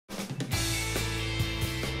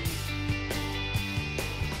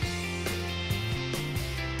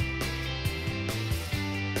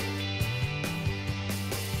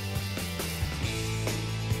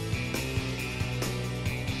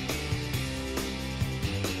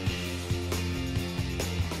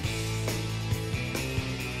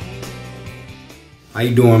How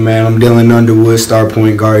you doing, man? I'm Dylan Underwood, star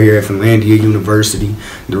point guard here at Finlandia University.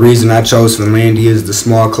 The reason I chose Finlandia is the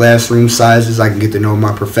small classroom sizes. I can get to know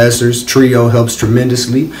my professors. Trio helps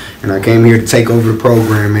tremendously, and I came here to take over the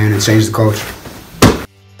program, man, and change the culture.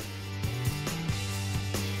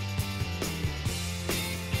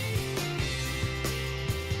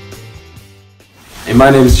 Hey,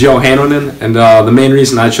 my name is Joe Hanonen, and the main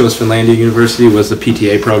reason I chose Finlandia University was the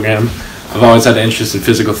PTA program. I've always had an interest in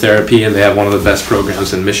physical therapy, and they have one of the best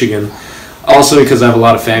programs in Michigan. Also because I have a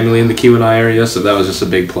lot of family in the Keweenaw area, so that was just a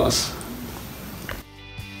big plus.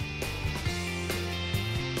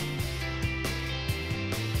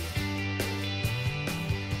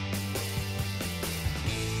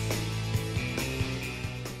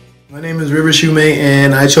 My name is River Shumate,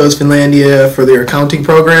 and I chose Finlandia for their accounting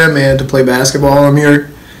program and to play basketball. I'm here.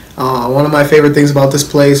 One of my favorite things about this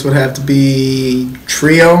place would have to be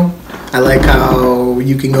Trio. I like how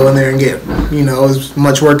you can go in there and get, as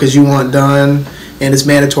much work as you want done, and it's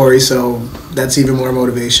mandatory, so that's even more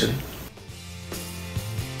motivation.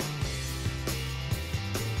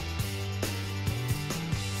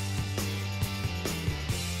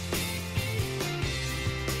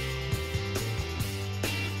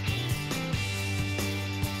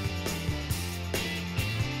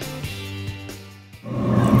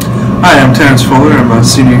 Hi, I'm Terrence Fuller. I'm a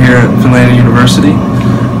senior here at Finlandia University.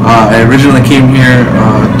 I originally came here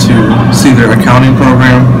to see their accounting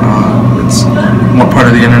program. It's part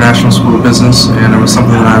of the International School of Business, and it was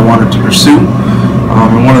something that I wanted to pursue.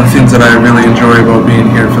 And one of the things that I really enjoy about being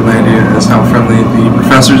here at Finlandia is how friendly the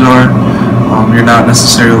professors are. You're not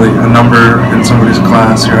necessarily a number in somebody's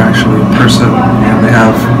class, you're actually a person, and they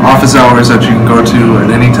have office hours that you can go to at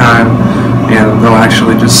any time, and they'll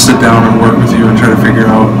actually just sit down and work with you and try to figure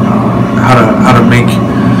out how to make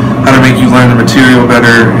you learn the material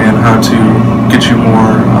better and how to get you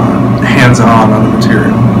more hands-on on the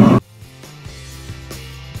material.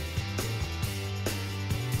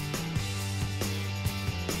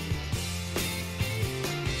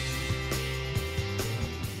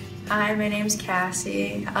 Hi, my name's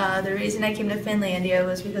Cassie. The reason I came to Finlandia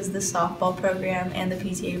was because of the softball program and the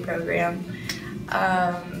PTA program.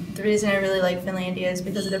 The reason I really like Finlandia is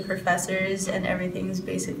because of the professors, and everything's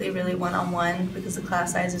basically really one-on-one because the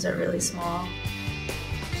class sizes are really small.